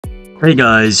Hey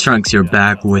guys, Trunks here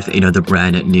back with another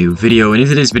brand new video, and in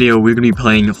today's video we're going to be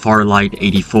playing Farlight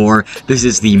 84. This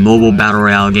is the mobile battle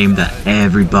royale game that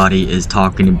everybody is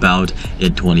talking about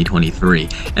in 2023.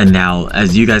 And now,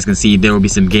 as you guys can see, there will be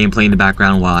some gameplay in the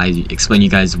background while I explain you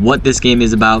guys what this game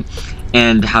is about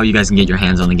and how you guys can get your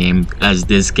hands on the game, as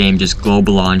this game just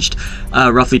global launched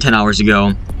roughly 10 hours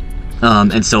ago.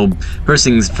 And so, first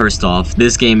things first off,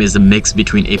 this game is a mix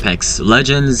between Apex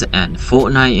Legends and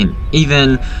Fortnite and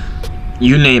even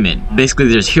you name it. Basically,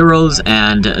 there's heroes,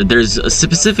 and there's a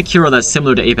specific hero that's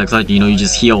similar to Apex Legends. You know, you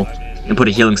just heal and put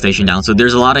a healing station down. So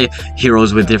there's a lot of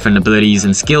heroes with different abilities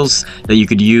and skills that you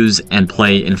could use and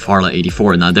play in Farlight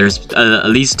 84. Now, there's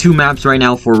at least 2 maps right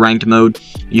now for ranked mode.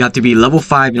 You have to be level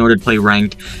 5 in order to play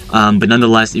ranked, but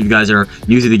nonetheless, if you guys are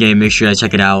new to the game, make sure you guys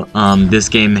check it out. This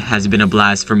game has been a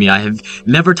blast for me. I have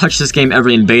never touched this game ever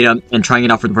in beta, and trying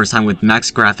it out for the first time with max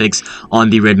graphics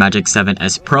on the Redmagic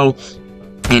 7S Pro.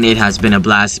 And it has been a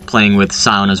blast playing with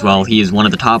Sound as well. He is one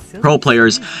of the top pro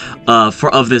players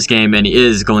of this game, and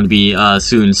is going to be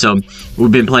soon. So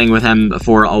we've been playing with him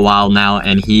for a while now,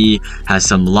 and he has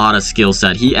some lot of skill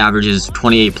set. He averages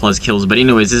 28 plus kills. But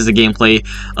anyways, this is the gameplay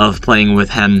of playing with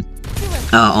him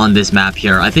on this map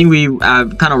here. I think we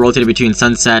kind of rotated between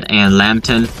Sunset and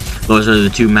Lambton. Those are the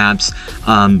 2 maps,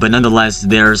 but nonetheless,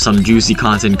 there's some juicy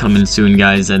content coming soon,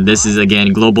 guys. And this is,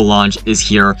 again, global launch is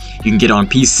here. You can get it on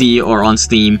PC or on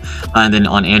Steam, and then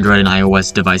on Android and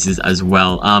iOS devices as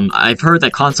well. I've heard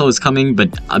that console is coming, but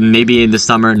maybe in the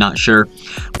summer, not sure.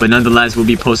 But nonetheless, we'll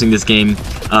be posting this game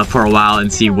for a while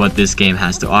and see what this game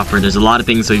has to offer. There's a lot of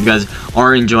things, so if you guys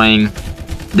are enjoying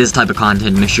this type of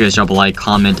content, make sure you guys drop a like,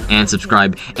 comment, and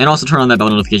subscribe, and also turn on that bell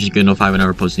notification to get notified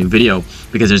whenever I post a new video,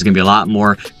 because there's going to be a lot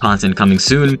more content coming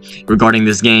soon regarding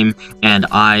this game. And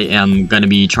I am going to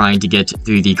be trying to get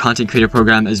through the content creator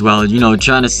program as well, you know,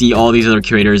 trying to see all these other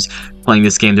creators playing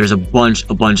this game. There's a bunch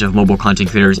of mobile content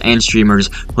creators and streamers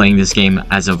playing this game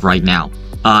as of right now.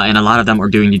 And a lot of them are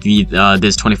doing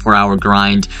this 24-hour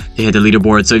grind to hit the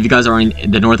leaderboard. So if you guys are in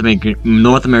the North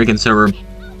American server,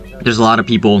 there's a lot of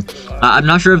people. I'm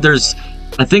not sure if there's,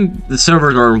 I think the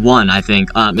servers are 1, I think.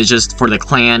 It's just for the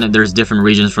clan, and there's different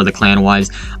regions for the clan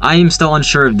wise. I am still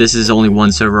unsure if this is only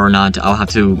 1 server or not. I'll have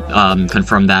to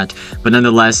confirm that. But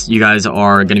nonetheless, you guys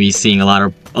are going to be seeing a lot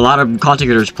of content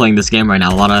creators playing this game right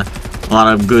now. A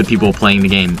lot of good people playing the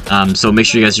game. So make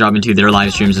sure you guys drop into their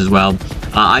live streams as well.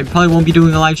 I probably won't be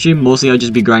doing a live stream. Mostly I'll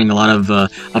just be grinding a lot of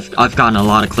I've gotten a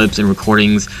lot of clips and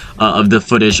recordings of the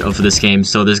footage of this game,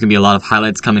 so there's gonna be a lot of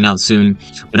highlights coming out soon.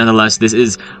 But nonetheless, this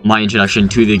is my introduction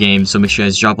to the game, so make sure you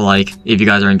guys drop a like if you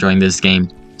guys are enjoying this game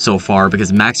so far,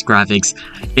 because max graphics,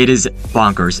 it is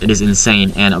bonkers, it is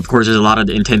insane. And of course, there's a lot of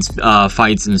intense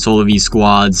fights and solo v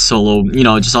squads, solo, you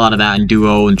know, just a lot of that, and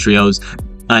duo and trios.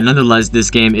 Nonetheless, this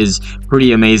game is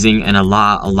pretty amazing, and a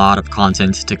lot of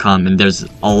content to come, and there's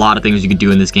a lot of things you can do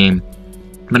in this game.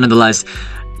 But nonetheless,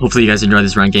 hopefully you guys enjoy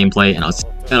this ranked gameplay, and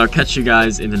I'll catch you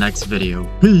guys in the next video.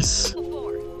 Peace!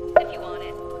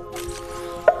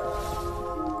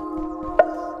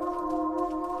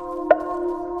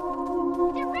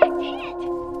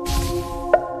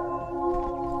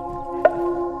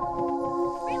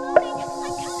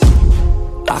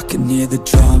 I can hear the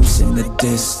drums in the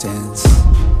distance.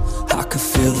 I can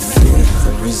feel the fear,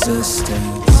 the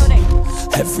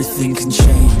resistance. Everything can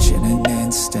change in an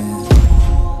instant.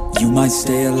 You might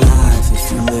stay alive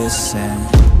if you listen.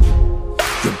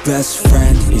 Your best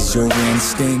friend is your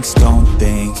instincts, don't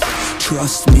think.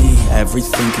 Trust me,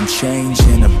 everything can change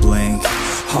in a blink.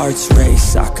 Hearts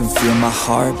race, I can feel my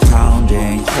heart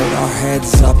pounding. Hold our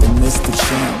heads up and miss the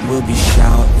chant, we'll be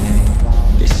shouting.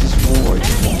 This is war,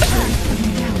 you won't break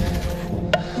me.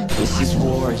 This is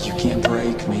war, you can't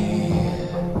break me.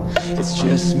 It's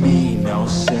just me, no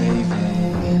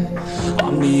saving.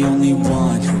 I'm the only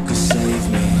one who could save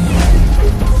me.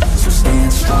 So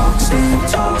stand strong, stand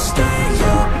tall, stay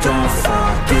up, don't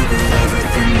fall. Give it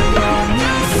everything you own.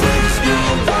 No fears, no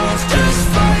walls, just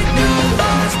fight, no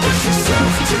lies. Push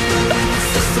yourself to the limit,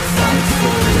 just to fight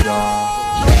for it all.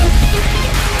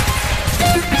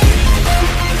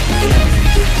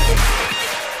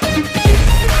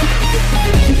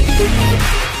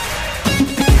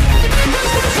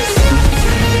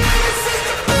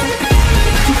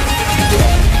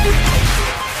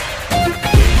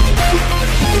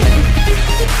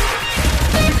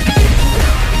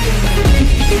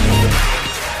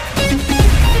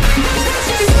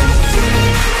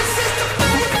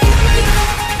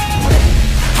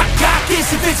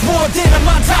 I'm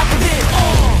on top of it,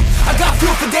 I got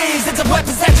fuel for days, it's a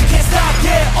weapons that you can't stop,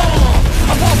 yeah,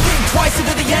 I won't think twice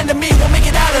into the enemy, won't make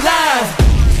it out alive.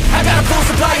 I got a full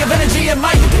supply of energy and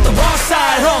might, you pick the wrong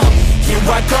side,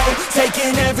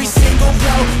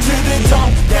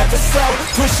 slow,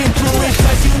 pushing through it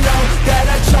cause you know that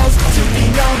I chose to be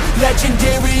known.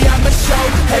 Legendary, I'ma show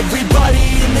everybody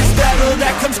in this battle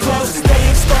that comes close, stay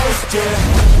exposed,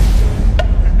 yeah.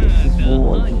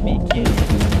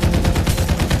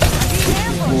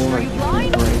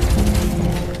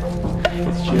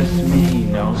 It's just me,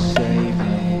 no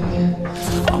saving.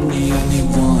 I'm the only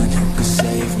one who can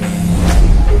save me.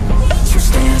 So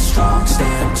stand strong,